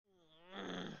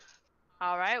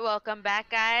Alright, welcome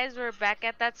back, guys. We're back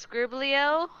at that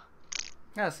Scribblio.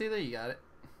 Yeah, see, there you got it.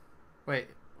 Wait,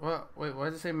 what? Wait,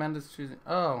 why does it say Amanda's choosing?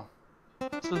 Oh.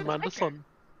 This is Amanda's son.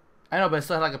 I know, but I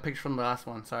still had like a picture from the last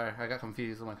one. Sorry, I got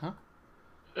confused. I'm like, huh?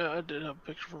 Yeah, I did have a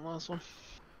picture from the last one.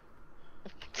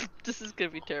 This is gonna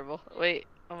be terrible. Wait,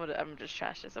 I'm just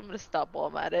trash this. I'm gonna stop while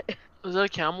I'm at it. Is that a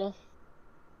camel?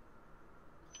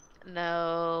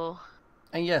 No.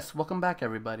 And yes, welcome back,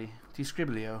 everybody, to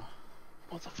Scribblio.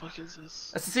 What the fuck is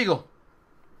this? That's a seagull.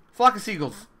 Flock of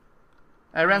seagulls.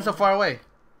 I ran so far away.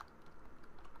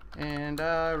 And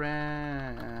I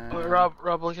ran. Wait, Rob,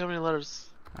 look how many letters.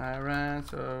 I ran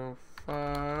so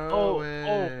far Oh,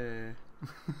 away.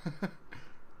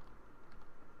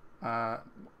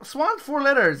 Swan's 4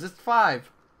 letters. It's 5.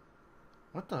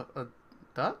 What the?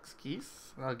 Ducks?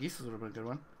 Geese? Geese is a little bit good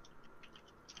one.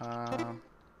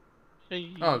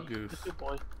 Hey, Oh, goose. Good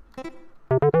boy.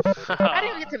 I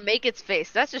didn't even get to make its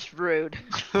face. That's just rude.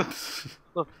 That's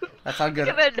how good.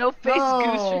 Look at that no face goose.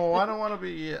 No, I don't want to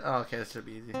be. Oh, okay, this should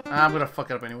be easy. I'm gonna fuck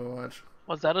it up anyway. Watch.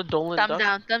 Was that a Dolan Thumbs duck?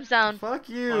 down, thumbs down. Fuck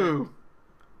you.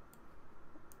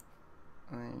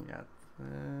 I got.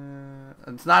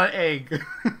 It's not an egg.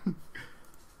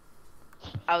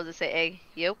 I was gonna say egg,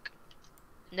 yolk,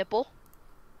 nipple.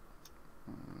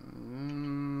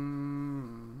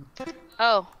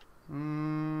 Oh.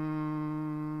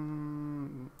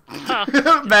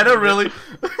 Meta, really?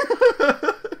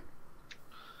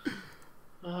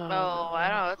 Oh, I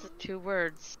don't know. That's 2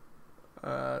 words.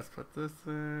 Let's put this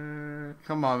in.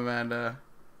 Come on, Amanda.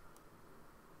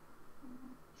 I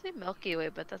say Milky Way,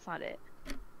 but that's not it.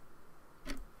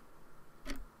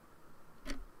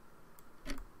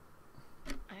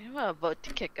 I'm gonna vote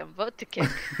to kick him. Vote to kick.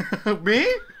 Me?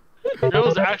 That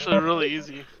was actually really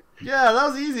easy. Yeah, that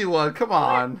was an easy one. Come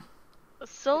on. The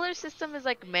solar system is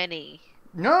like many.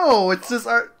 No, it's just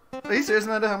our. Are you serious,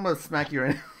 Amanda? I'm gonna smack you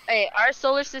right now. Hey, our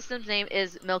solar system's name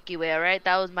is Milky Way, alright?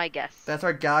 That was my guess. That's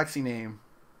our galaxy name.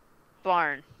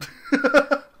 Barn.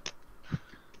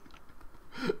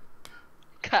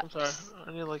 I'm sorry.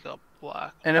 I need like a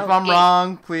black. And if I'm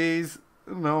wrong, please,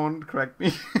 no one correct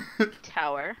me.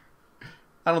 Tower.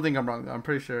 I don't think I'm wrong though. I'm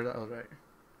pretty sure that was right.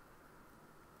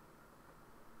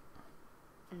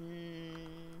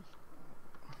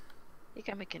 You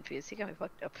got me confused. You got me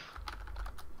fucked up.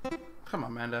 Come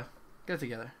on, Amanda. Get it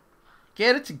together.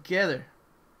 Get it together.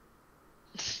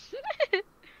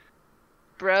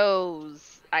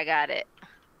 Bros. I got it.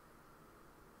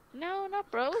 No,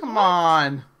 not bros. Come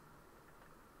on.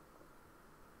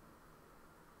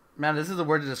 Man, this is a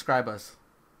word to describe us.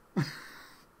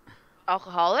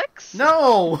 Alcoholics?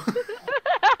 No!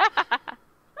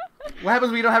 What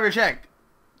happens when you don't have your check?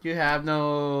 You have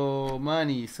no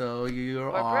money, so you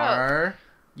are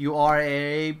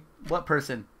a what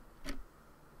person?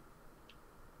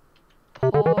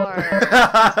 Poor.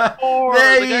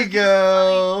 There you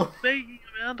go. Thank you,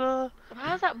 Amanda.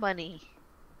 How's that money?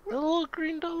 The little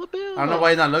green dollar bill. I don't know why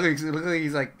he's not looking. It looks like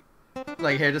he's like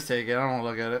here, just take it. I don't want to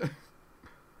look at it.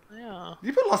 Yeah. Did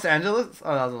you put Los Angeles?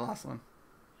 Oh, that was the last one.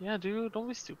 Yeah, dude. Don't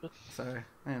be stupid. Sorry,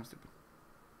 I am stupid.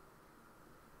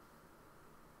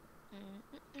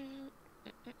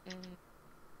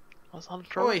 What's on the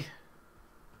truck? Oi.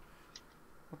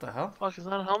 What the hell? Fuck, is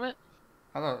that a helmet?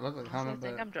 I thought it looked like a I helmet,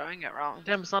 think but... I'm drawing it wrong.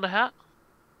 Damn, it's not a hat?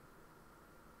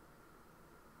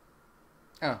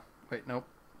 Oh, wait, nope.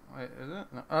 Wait, is it?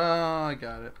 No. Oh, I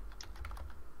got it.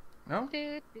 No?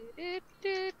 I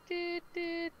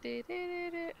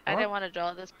didn't want to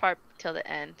draw this part till the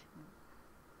end.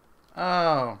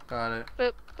 Oh, got it.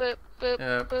 Boop, boop, boop,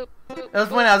 Yep. boop, boop, That was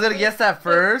funny. I was gonna guess that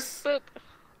first, boop.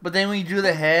 but then when you drew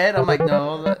the head, I'm like,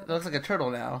 no, that looks like a turtle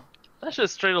now. That's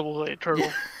just straight up like a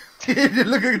turtle. It did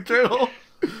look like a turtle.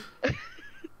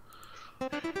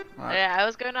 Yeah, I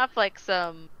was going off like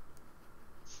some...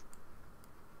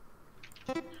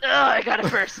 Oh, I got it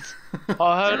first. Oh,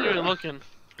 how are you even looking?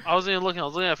 I wasn't even looking. I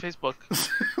was looking at Facebook.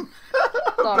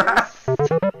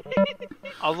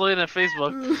 I was looking at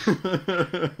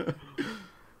Facebook.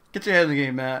 Get your head in the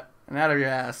game, Matt, and out of your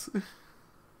ass.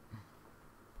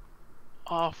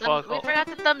 Oh, fuck. We forgot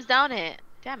to thumbs down it.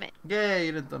 Damn it. Yeah,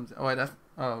 you did thumbs. Oh wait, that's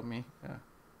me. Yeah,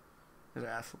 they're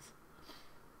assholes.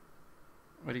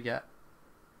 What do you got?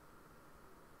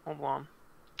 Hold on.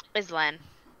 Islan.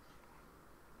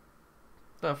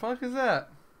 The fuck is that?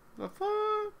 The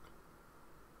fuck?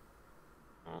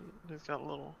 He's got a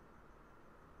little.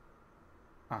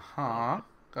 Uh-huh.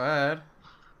 Go ahead.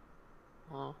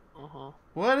 Uh-huh.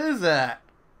 What is that?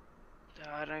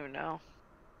 I don't even know.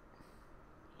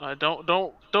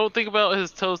 Don't think about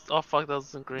his toes. Oh fuck, that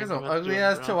was green. He's an ugly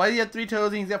ass toe. Why do you have 3 toes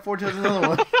and he's got 4 toes in another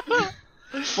one?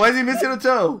 Why is he missing a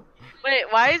toe? Wait,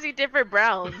 why is he different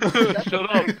browns?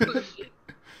 Shut up.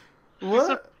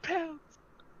 What?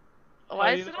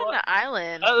 Why is it on the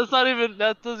island? That's not even.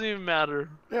 That doesn't even matter.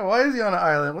 Yeah, why is he on an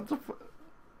island? What the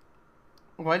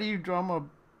why do you draw him a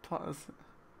pause?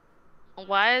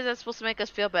 Why is that supposed to make us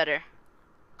feel better?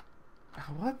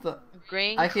 What the?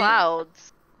 Green I can't-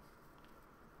 clouds.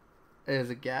 Is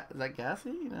that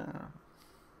gassy? No.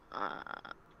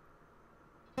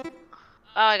 Oh,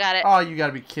 I got it. Oh, you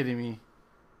gotta be kidding me.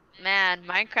 Man,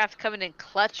 Minecraft's coming in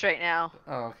clutch right now.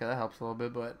 Oh, okay, that helps a little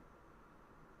bit, but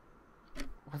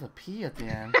what's a P at the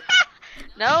end?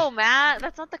 No, Matt,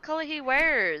 that's not the color he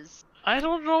wears. I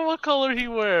don't know what color he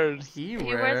wears. He He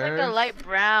wears like a light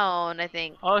brown, I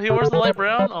think. Oh, he wears the light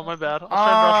brown? Oh, my bad. I'll try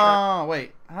to draw Oh,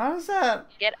 wait. How is that?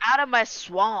 Get out of my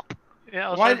swamp. Shrek. Yeah,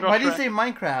 I'll Why try to draw do you Shrek. say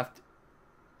Minecraft?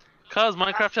 Cause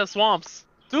Minecraft has swamps.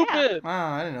 Stupid. Oh,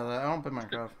 I didn't know that. I don't play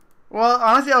Minecraft. Well,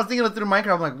 honestly, I was thinking through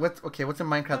Minecraft. I'm like, what's in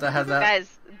Minecraft that has that?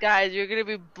 Guys, you're gonna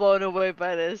be blown away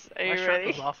by this. Are My you Shrek ready?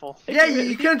 was awful. Yeah,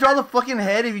 you couldn't draw the fucking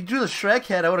head. If you drew the Shrek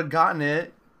head, I would have gotten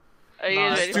it. Are you Nah,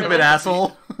 ready? for Stupid this?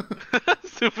 asshole.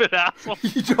 Stupid asshole.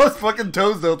 He draws fucking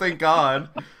toes though. Thank God.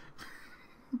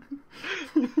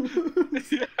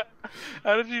 Yeah.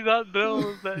 How did you not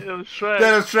know that it was Shrek?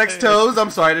 That was Shrek's toes. I'm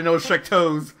sorry, I didn't know it was Shrek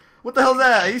toes. What the hell's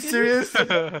that? Are you serious?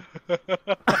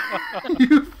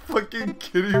 You fucking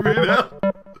kidding me now?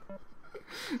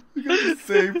 You got the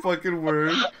same fucking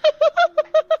word.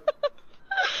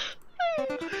 Oh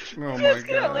my Just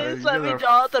gonna God. at least You let me guys are-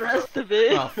 draw the rest of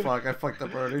it. Oh fuck! I fucked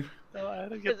up already. No, I had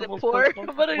to get Is the it most poor? fun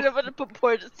I'm gonna put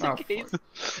poor just in Oh, case.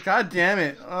 fuck. God damn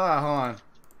it! Oh, hold on.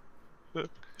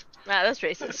 Matt, that's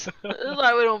racist. This is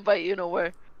why we don't bite you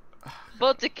nowhere.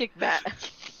 Vote to kick Matt.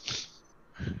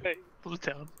 Hey, Blue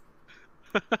Town.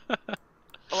 I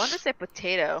want to say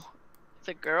potato. It's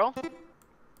a girl?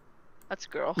 That's a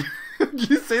girl. Did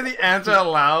you say the answer out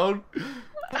loud?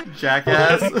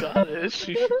 Jackass. Oh, got it.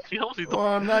 She only the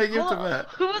Oh, now you give it to Well, Matt.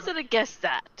 who was gonna guess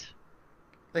that?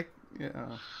 Like,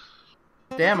 yeah.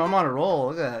 Damn, I'm on a roll.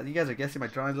 Look at that. You guys are guessing my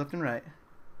drawings left and right.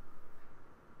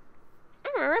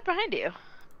 Oh, we're right behind you.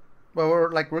 Well,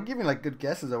 we're giving like good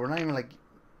guesses though. We're not even like.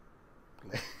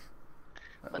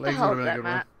 What the hell is that,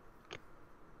 Matt?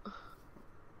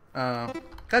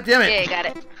 God damn it! Yeah, got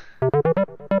it.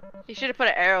 You should have put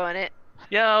an arrow in it.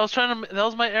 Yeah, I was trying to. That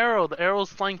was my arrow. The arrow's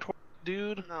flying toward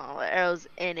dude. No, the arrow's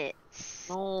in it.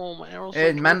 No, my arrow's. It's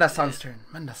flying Manda-san's turn.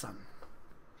 Manda-san.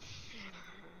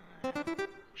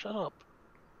 Shut up.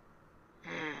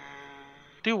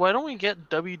 Dude, why don't we get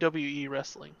WWE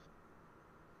wrestling?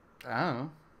 I don't know.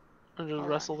 And just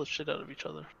wrestle the shit out of each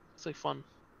other. It's like fun.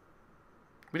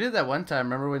 We did that one time.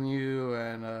 Remember when you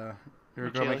and your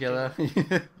girl Michaela.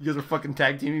 Michaela, you guys were fucking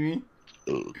tag teaming me?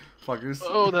 Fuckers.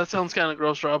 Oh, that sounds kind of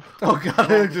gross, Rob. Oh god,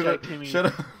 Don't shut tag team me. shut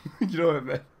up. You know what I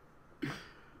meant.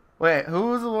 Wait, who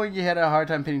was the one you had a hard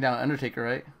time pinning down? Undertaker,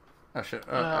 right? Oh shit.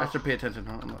 I should pay attention.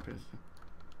 No, I'm not paying attention.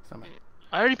 Something.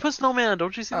 I already put Snowman.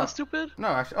 Don't you see Oh. that stupid? No,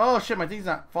 actually. Oh shit, my thing's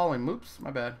not following. Oops,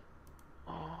 my bad.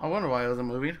 I Oh, wonder why it wasn't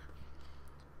moving.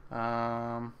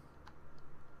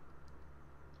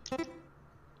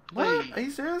 What? Hey. Are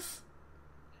you serious?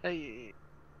 hey,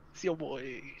 it's your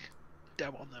boy.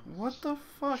 Dab on them. What the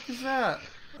fuck is that?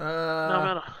 No,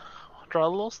 man. Draw a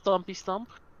little stumpy stump.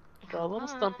 Draw a little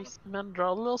stumpy. Man,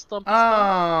 draw a little stumpy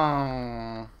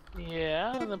Oh. stump.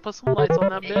 Yeah, and then put some lights on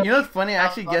that bitch. You know what's funny? I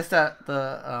actually guessed at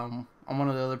the on one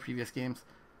of the other previous games.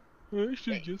 I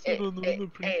should guess it on the other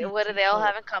Hey, what do they all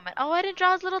have in common? Oh, I didn't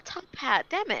draw his little top hat.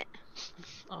 Damn it.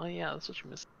 Oh yeah, that's what you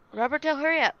missed. RubberToe,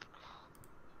 hurry up.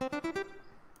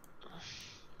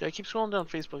 Yeah, I keep scrolling down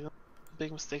Facebook. That's a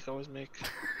big mistake I always make.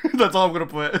 That's all I'm gonna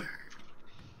put.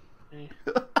 Hey.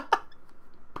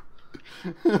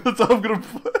 That's all I'm gonna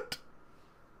put.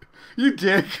 You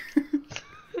dick.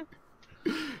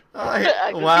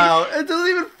 Wow, it doesn't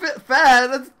even fit fat.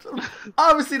 That's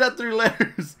obviously not 3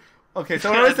 letters. Okay,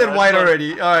 so I already said white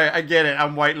already. Alright, I get it.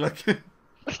 I'm white looking.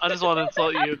 I just want to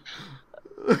insult you.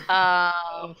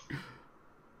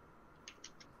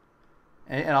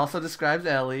 And it also describes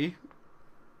Ellie.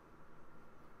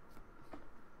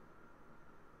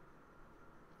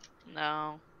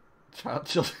 No.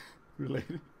 Children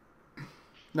related.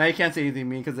 Now you can't say anything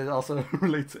mean because it also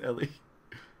relates to Ellie.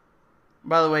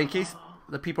 By the way, in case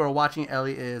the people are watching,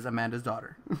 Ellie is Amanda's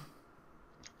daughter.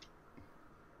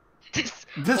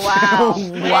 Wow.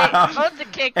 Wow. Hey, vote to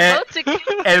kick. And- Vote to kick.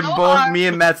 And So both hard. me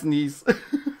and Matt's niece.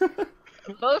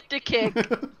 Vote to kick.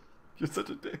 You're such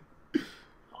a dick.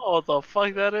 Oh, what the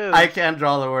fuck that is? I can't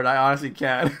draw the word. I honestly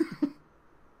can't.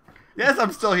 Yes,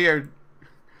 I'm still here.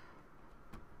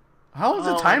 How was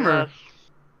the Oh, timer? God.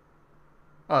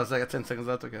 Oh, it's like at 10 seconds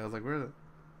left. Okay, I was like, where is it?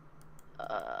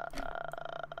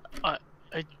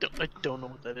 I don't know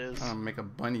what that is. I'm gonna make a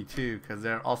bunny too, because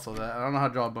they're also that. I don't know how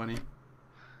to draw a bunny.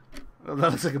 Oh,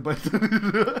 that looks like a bunny.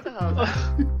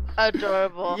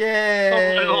 Adorable.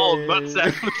 Yay! Oh,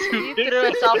 nutsack. You threw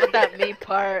us off with that me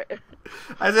part.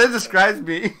 I said it describes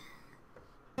me.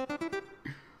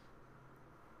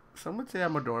 Some would say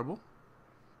I'm adorable.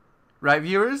 Right,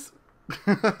 viewers?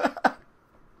 Hold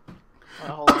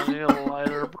on, I need a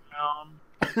lighter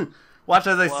brown. Watch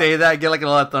as I say that, get like a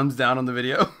lot of thumbs down on the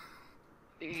video.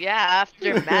 Yeah,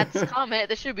 after Matt's comment,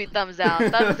 there should be thumbs down.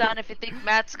 Thumbs down if you think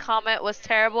Matt's comment was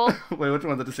terrible. Wait, which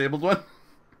one? The disabled one?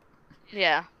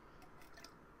 Yeah.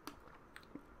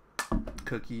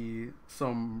 Cookie,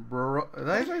 sombrero. Is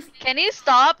that nice? Can you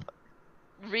stop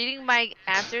reading my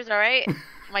answers, alright?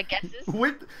 My guesses?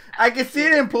 Wait, I can see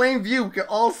it in plain view. We can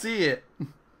all see it.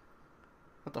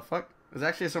 What the fuck? Is it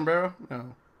actually a sombrero?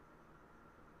 No.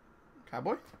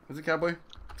 Cowboy? Is it cowboy?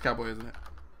 It's cowboy, isn't it?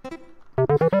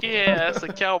 Yeah, that's a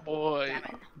cowboy.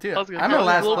 Dude, I was gonna I'm try in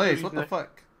last little place. booties What the next.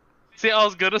 fuck? See, I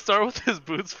was gonna start with his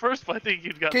boots first, but I think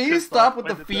you'd got. Can you pissed stop off with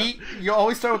by the feet? You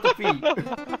always start with the feet.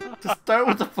 Just start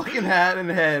with the fucking hat and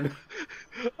head.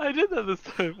 I did that this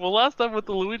time. Well, last time with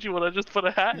the Luigi one, I just put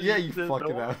a hat. Yeah, and you didn't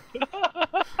fucking know. out.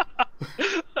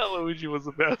 That Luigi was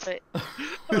the best. Wait, I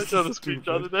This tried to is screenshot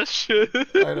stupid. of that shit.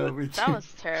 I know, me too. that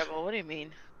was terrible. What do you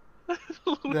mean? Yeah,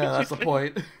 that's the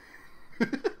point.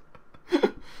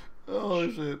 Oh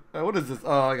shit! What is this?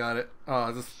 Oh, I got it. Oh,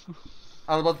 is this?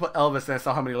 I was about to put Elvis and I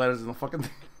saw how many letters in the fucking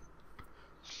thing.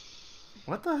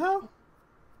 What the hell?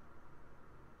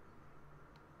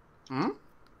 Hmm?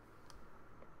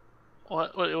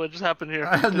 What just happened here?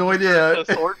 I have no idea. A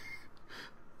sword?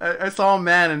 I saw a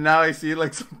man and now I see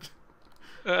like some.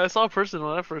 I saw a person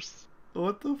when I first.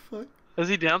 What the fuck? Is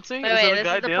he dancing? Wait, is wait, there a this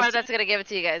guy is the dancing? part that's gonna give it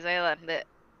to you guys. Wait, hold on.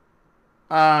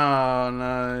 Oh,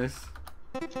 nice.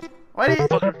 Why did you...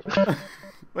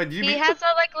 Wait, did you He mean... has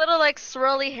that like little like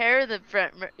swirly hair in the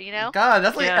front, you know? God,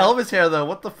 that's like Yeah. Elvis hair though.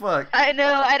 What the fuck? I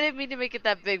know. I didn't mean to make it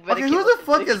that big, but Okay, it who came the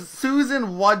fuck is Susan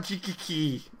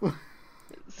Wajikiki?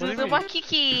 Susan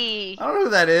Wakiki. I don't know who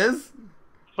that is.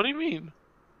 What do you mean?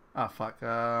 Oh fuck.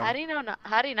 How do you know?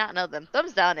 How do you not know them?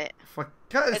 Thumbs down it. Fuck.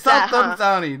 God, It's stop that, huh? thumbs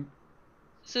downing.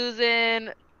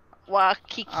 Susan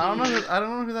Wakiki. I don't know. I don't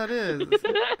know who that is. Is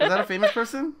that a famous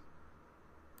person?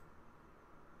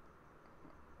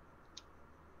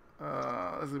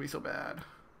 This is gonna be so bad.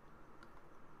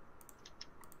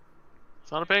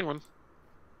 It's not a penguin.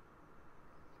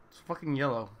 It's fucking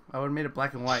yellow. I would have made it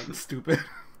black and white. Stupid.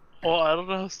 Well, I don't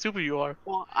know how stupid you are.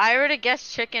 Well, I already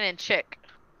guessed chicken and chick.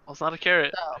 Well, it's not a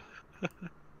carrot. So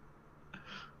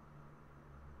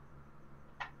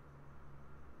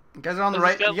You guys are on the This is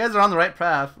right. good. You guys are on the right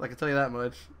path. I can tell you that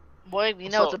much. boy, you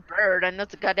know it's a bird. I know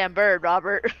it's a goddamn bird,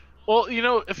 Robert. Well, you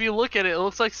know, if you look at it, it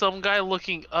looks like some guy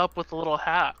looking up with a little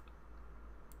hat.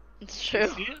 It's true.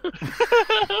 See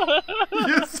it?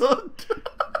 You're so.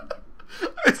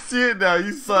 I see it now.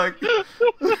 You suck. Got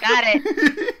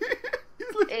it.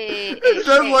 Hey, It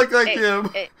does look like hey, him.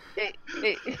 Hey.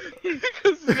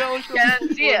 Because you got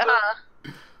Can't see it, huh?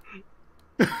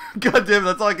 God damn it,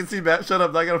 that's all I can see, Matt. Shut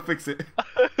up. I gotta fix it.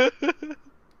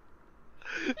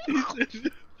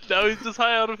 Now he's just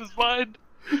high out of his mind.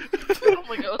 Oh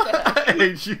my god, what the heck? I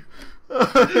hate you.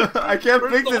 I can't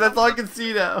fix it. That's all I can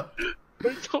see now.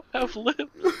 Birds don't have lips.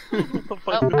 What the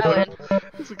fuck Oh, is I that? win.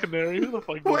 It's a canary. Who the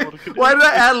fuck Wait, does want a canary? why did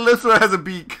I add lips when it has a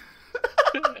beak?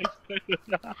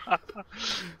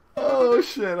 Oh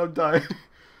shit, I'm dying.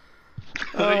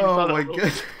 Oh my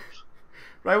god.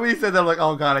 Right when you said that, I'm like,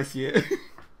 oh god, I see it.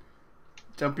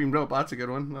 Jumping rope, that's a good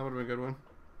one. That would have been a good one.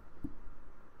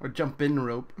 Or jump in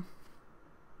rope.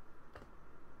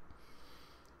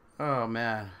 Oh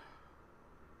man.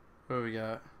 What do we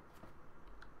got?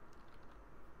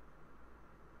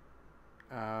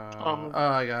 Oh,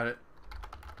 I got it.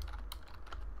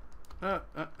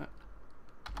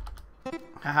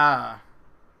 Haha.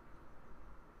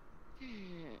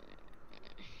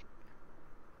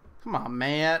 Come on,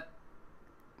 Matt.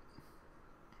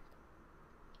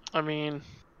 I mean,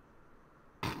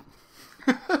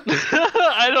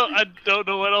 I don't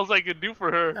know what else I could do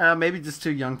for her. Maybe just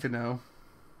too young to know.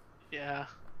 Yeah.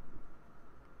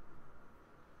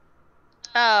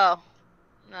 Oh.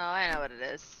 No, I know what it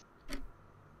is.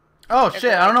 Oh Is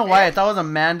shit, it I don't know like why. I this? thought it was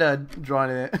Amanda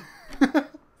drawing it.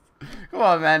 Come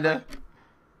on, Amanda.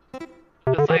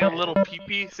 It's like a little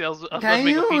pee-pee. See, I was Can gonna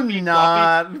make a you pee-pee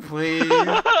not, please?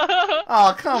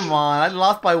 Oh, come on. I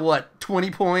lost by what,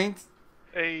 20 points?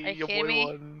 Hey, Are you your kidding boy me?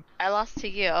 won. I lost to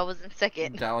you. I was in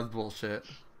second. That was bullshit.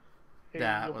 Hey,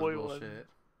 That your was boy won. bullshit.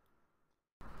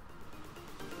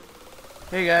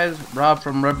 Hey guys, Rob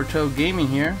from RubberToe Gaming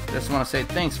here. Just want to say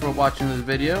thanks for watching this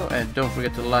video, and don't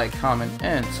forget to like, comment,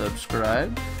 and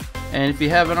subscribe. And if you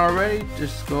haven't already,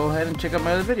 just go ahead and check out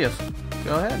my other videos.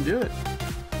 Go ahead and do it.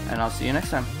 And I'll see you next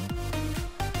time.